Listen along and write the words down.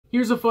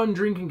Here's a fun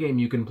drinking game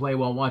you can play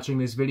while watching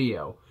this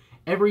video.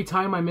 Every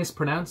time I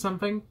mispronounce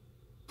something,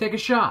 take a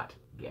shot.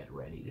 Get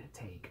ready to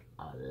take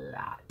a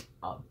lot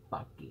of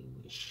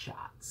fucking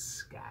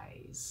shots,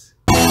 guys.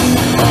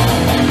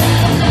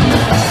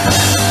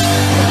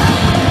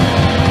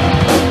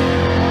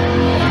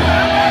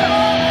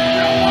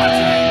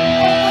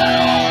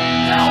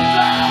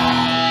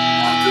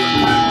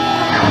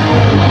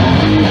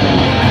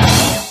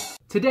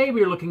 Today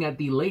we are looking at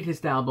the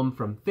latest album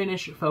from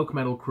Finnish folk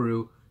metal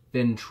crew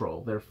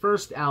Finntroll, their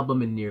first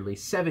album in nearly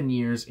 7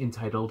 years,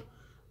 entitled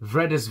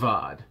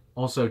Vredesvävd.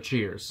 Also,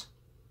 cheers.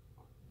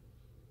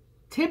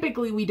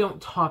 Typically, we don't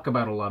talk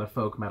about a lot of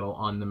folk metal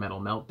on the Metal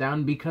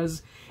Meltdown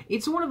because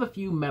it's one of the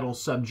few metal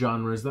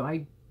subgenres that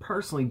I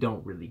personally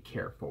don't really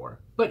care for.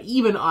 But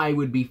even I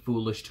would be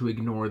foolish to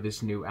ignore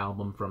this new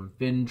album from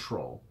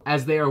Finntroll,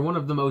 as they are one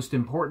of the most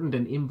important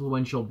and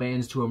influential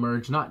bands to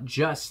emerge not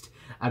just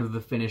out of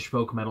the Finnish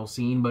folk metal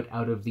scene, but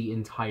out of the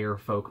entire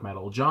folk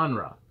metal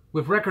genre.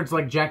 With records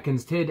like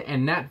Jackens Tid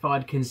and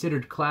Natvod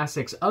considered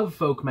classics of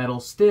folk metal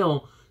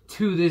still,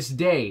 to this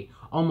day,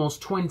 almost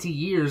 20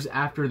 years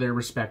after their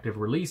respective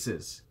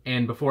releases.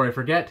 And before I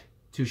forget,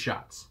 2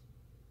 shots.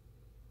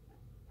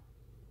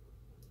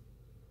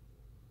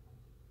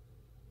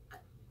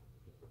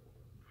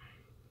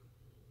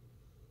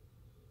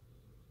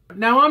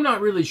 Now, I'm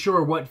not really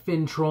sure what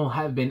Finntroll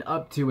have been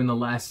up to in the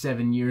last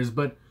 7 years,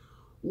 but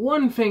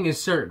one thing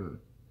is certain.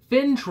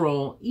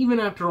 Finntroll,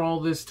 even after all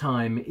this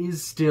time,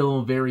 is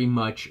still very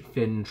much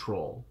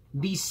Finntroll.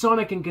 The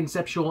sonic and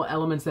conceptual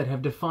elements that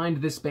have defined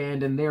this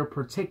band and their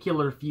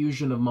particular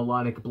fusion of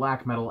melodic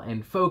black metal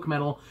and folk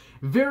metal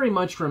very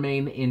much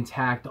remain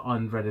intact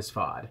on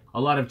Vredesvävd.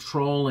 A lot of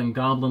troll and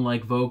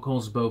goblin-like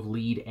vocals, both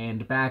lead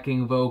and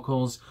backing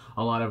vocals,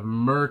 a lot of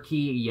murky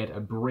yet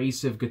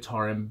abrasive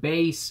guitar and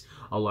bass,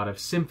 a lot of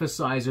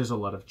synthesizers, a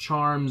lot of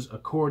charms,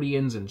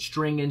 accordions, and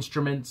string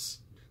instruments.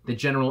 The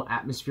general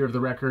atmosphere of the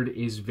record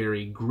is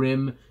very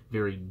grim,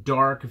 very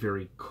dark,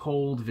 very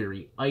cold,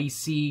 very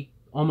icy,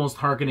 almost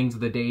hearkening to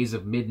the days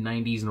of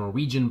mid-90s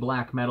Norwegian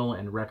black metal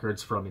and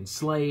records from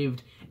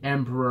Enslaved,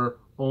 Emperor,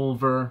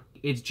 Ulver.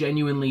 It's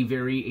genuinely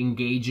very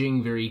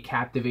engaging, very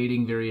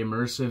captivating, very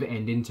immersive,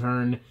 and in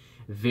turn,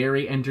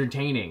 very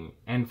entertaining.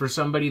 And for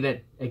somebody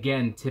that,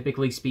 again,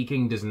 typically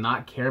speaking, does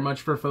not care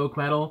much for folk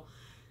metal,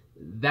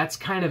 that's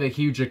kind of a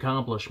huge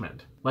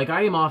accomplishment. Like,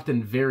 I am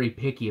often very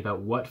picky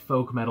about what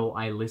folk metal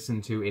I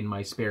listen to in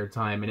my spare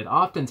time, and it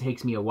often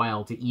takes me a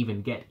while to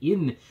even get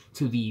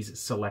into these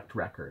select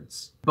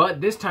records.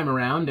 But this time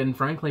around, and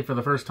frankly for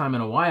the first time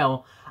in a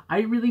while,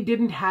 I really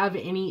didn't have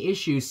any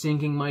issue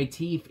sinking my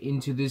teeth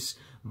into this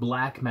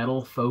black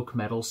metal, folk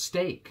metal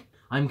steak.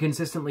 I'm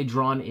consistently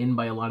drawn in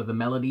by a lot of the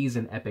melodies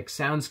and epic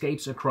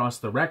soundscapes across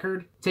the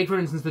record. Take for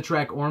instance the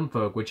track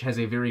Ormfolk, which has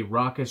a very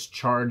raucous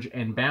charge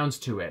and bounce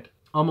to it,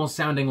 almost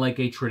sounding like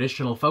a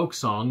traditional folk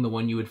song, the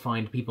one you would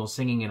find people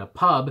singing in a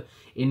pub,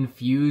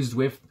 infused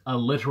with a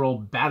literal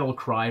battle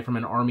cry from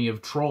an army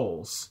of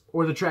trolls.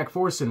 Or the track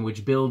Forsen,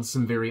 which builds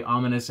some very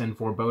ominous and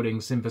foreboding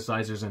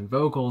synthesizers and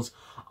vocals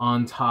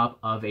on top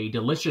of a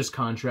delicious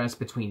contrast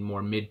between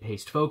more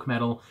mid-paced folk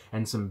metal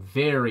and some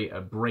very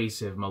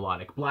abrasive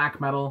melodic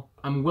black metal.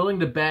 I'm willing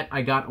to bet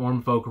I got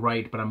Ormfolk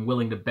right, but I'm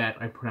willing to bet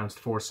I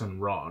pronounced Forsen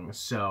wrong,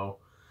 so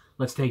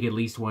let's take at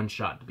least one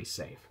shot to be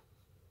safe.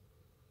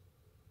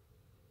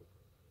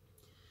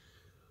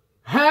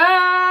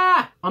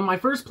 Ha! On my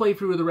first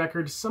playthrough of the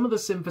record, some of the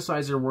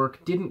synthesizer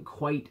work didn't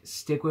quite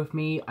stick with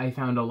me. I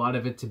found a lot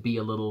of it to be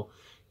a little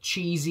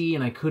cheesy,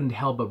 and I couldn't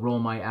help but roll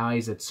my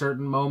eyes at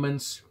certain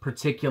moments,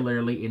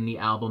 particularly in the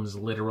album's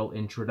literal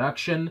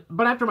introduction.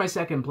 But after my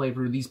second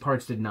playthrough, these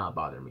parts did not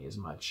bother me as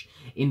much.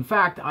 In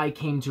fact, I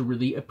came to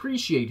really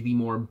appreciate the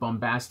more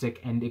bombastic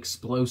and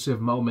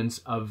explosive moments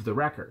of the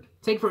record.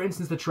 Take for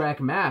instance the track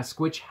Mask,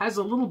 which has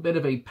a little bit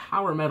of a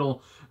power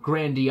metal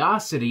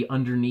grandiosity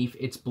underneath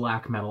its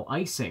black metal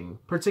icing,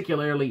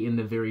 particularly in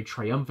the very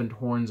triumphant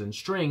horns and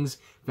strings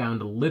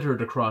found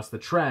littered across the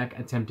track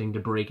attempting to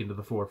break into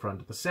the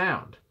forefront of the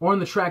sound. Or on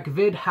the track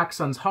Vid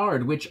Haxans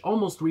Hard, which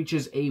almost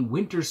reaches a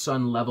Winter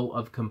Sun level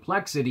of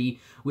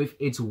complexity with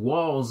its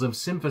walls of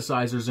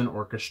synthesizers and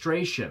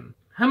orchestration.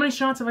 How many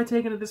shots have I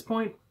taken at this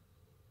point?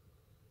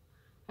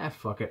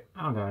 Fuck it.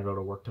 I don't gotta go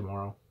to work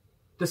tomorrow.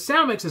 The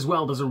sound mix as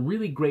well does a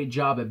really great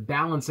job at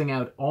balancing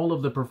out all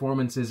of the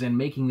performances and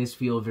making this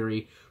feel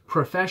very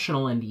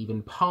professional and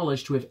even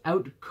polished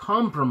without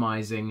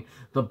compromising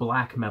the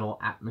black metal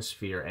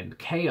atmosphere and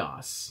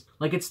chaos.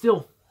 Like, it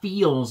still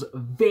feels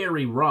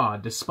very raw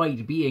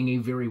despite being a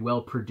very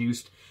well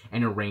produced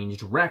and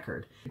arranged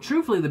record.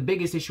 Truthfully, the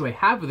biggest issue I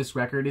have with this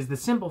record is the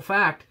simple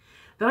fact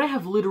that I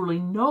have literally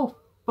no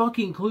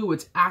fucking clue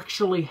what's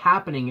actually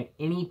happening at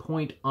any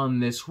point on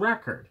this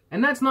record.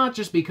 And that's not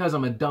just because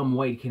I'm a dumb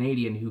white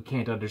Canadian who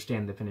can't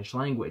understand the Finnish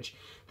language.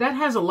 That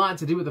has a lot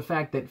to do with the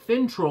fact that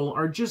Finntroll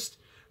are just,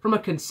 from a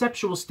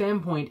conceptual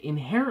standpoint,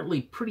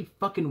 inherently pretty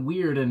fucking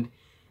weird and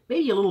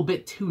maybe a little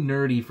bit too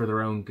nerdy for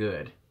their own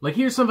good. Like,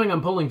 here's something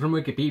I'm pulling from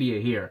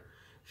Wikipedia here.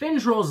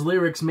 Finntroll's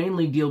lyrics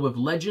mainly deal with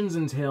legends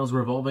and tales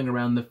revolving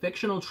around the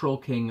fictional troll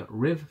king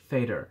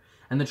Vreth,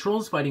 and the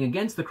trolls fighting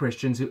against the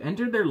Christians who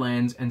entered their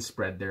lands and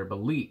spread their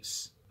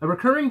beliefs. A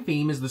recurring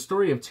theme is the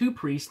story of two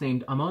priests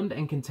named Amund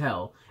and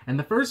Kentel, and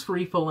the first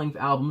three full-length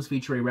albums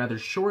feature a rather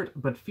short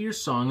but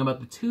fierce song about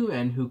the two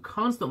men who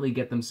constantly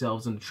get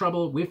themselves into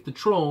trouble with the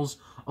trolls,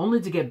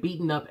 only to get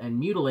beaten up and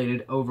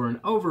mutilated over and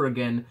over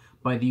again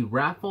by the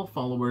wrathful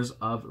followers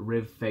of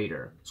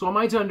Vreth. So am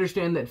I to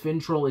understand that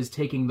Finntroll is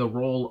taking the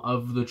role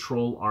of the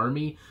troll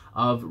army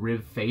of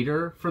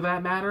Vreth, for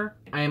that matter?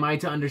 Am I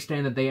to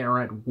understand that they are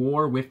at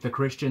war with the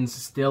Christians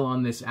still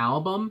on this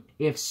album?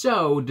 If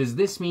so, does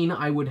this mean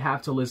I would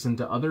have to listen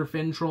to other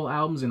Finntroll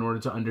albums in order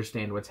to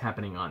understand what's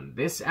happening on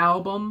this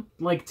album?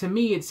 Like, to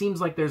me, it seems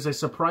like there's a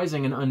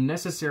surprising and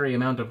unnecessary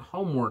amount of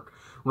homework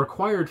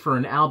required for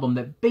an album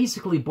that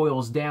basically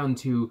boils down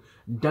to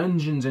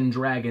Dungeons and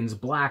Dragons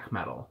black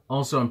metal.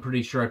 Also, I'm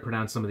pretty sure I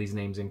pronounced some of these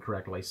names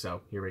incorrectly,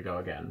 so here we go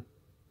again.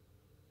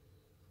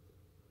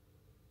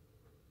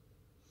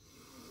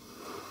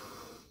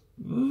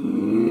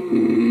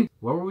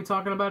 What were we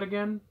talking about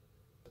again?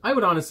 I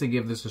would honestly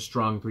give this a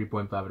strong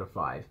 3.5 out of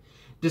 5.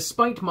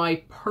 Despite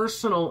my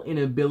personal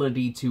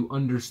inability to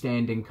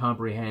understand and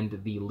comprehend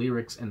the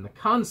lyrics and the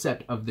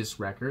concept of this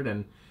record,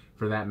 and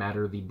for that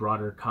matter, the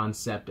broader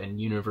concept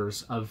and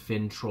universe of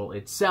Finntroll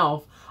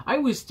itself, I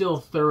was still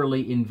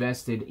thoroughly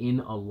invested in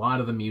a lot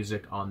of the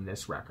music on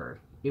this record.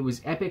 It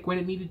was epic when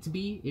it needed to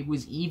be, it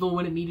was evil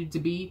when it needed to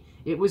be,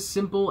 it was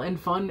simple and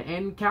fun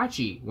and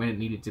catchy when it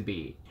needed to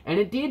be. And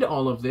it did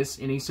all of this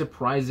in a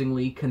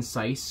surprisingly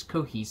concise,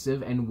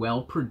 cohesive, and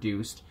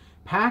well-produced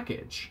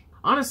package.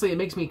 Honestly, it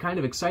makes me kind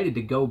of excited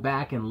to go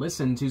back and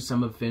listen to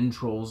some of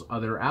Finntroll's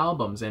other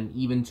albums, and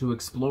even to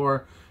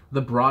explore the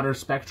broader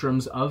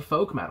spectrums of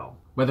folk metal.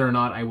 Whether or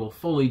not I will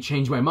fully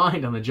change my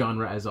mind on the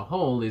genre as a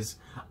whole is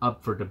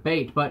up for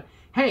debate, but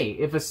hey,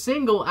 if a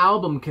single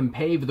album can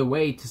pave the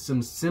way to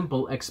some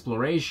simple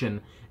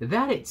exploration,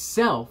 that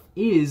itself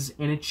is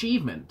an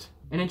achievement.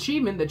 An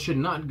achievement that should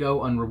not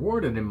go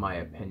unrewarded, in my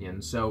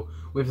opinion. So,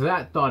 with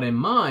that thought in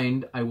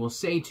mind, I will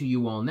say to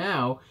you all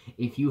now,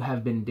 if you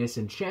have been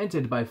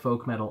disenchanted by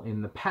folk metal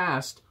in the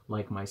past,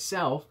 like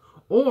myself,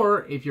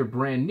 or if you're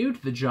brand new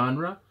to the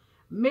genre,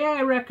 may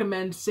I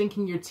recommend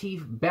sinking your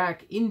teeth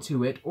back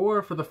into it,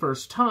 or for the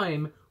first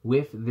time,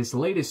 with this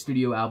latest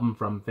studio album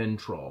from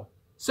Finntroll.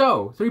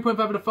 So, 3.5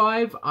 out of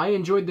 5, I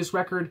enjoyed this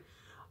record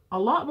a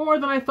lot more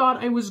than I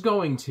thought I was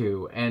going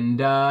to, and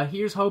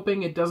here's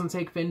hoping it doesn't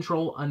take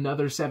Finntroll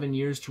another 7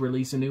 years to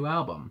release a new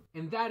album.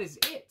 And that is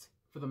it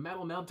for the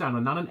Metal Meltdown.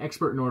 I'm not an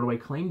expert, nor do I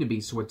claim to be,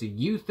 so what do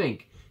you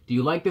think? Do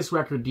you like this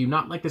record? Do you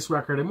not like this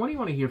record? And what do you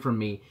want to hear from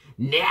me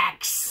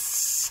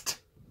next?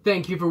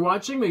 Thank you for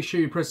watching. Make sure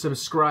you press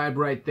subscribe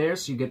right there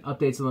so you get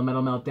updates on the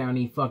Metal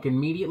Meltdown fucking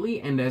immediately.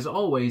 And as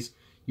always,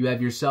 you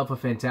have yourself a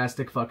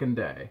fantastic fucking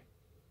day.